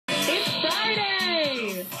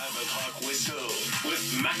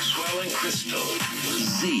Crystal,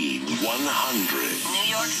 Z100. New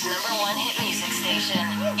York's #1 hit music station.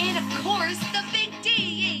 And of course, the big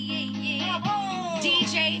D.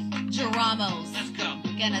 DJ Geramos. Let's go.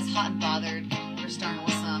 Getting us hot and bothered. We're starting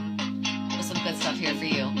with some good stuff here for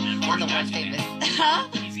you. On the one famous. Huh?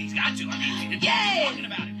 He's got to. I mean, he's Yay! talking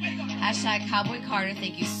about it. Way to go. Hashtag Cowboy Carter.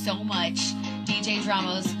 Thank you so much. DJ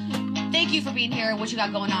Dramos. Thank you for being here. What you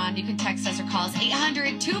got going on? You can text us or call us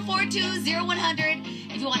 800-242-0100.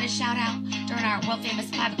 If you want to shout out during our world famous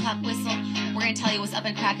 5 o'clock whistle, we're going to tell you what's up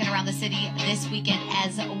and cracking around the city this weekend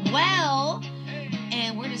as well.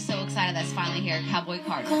 And we're just so excited that's finally here. Cowboy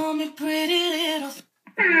Carter. Call me pretty little.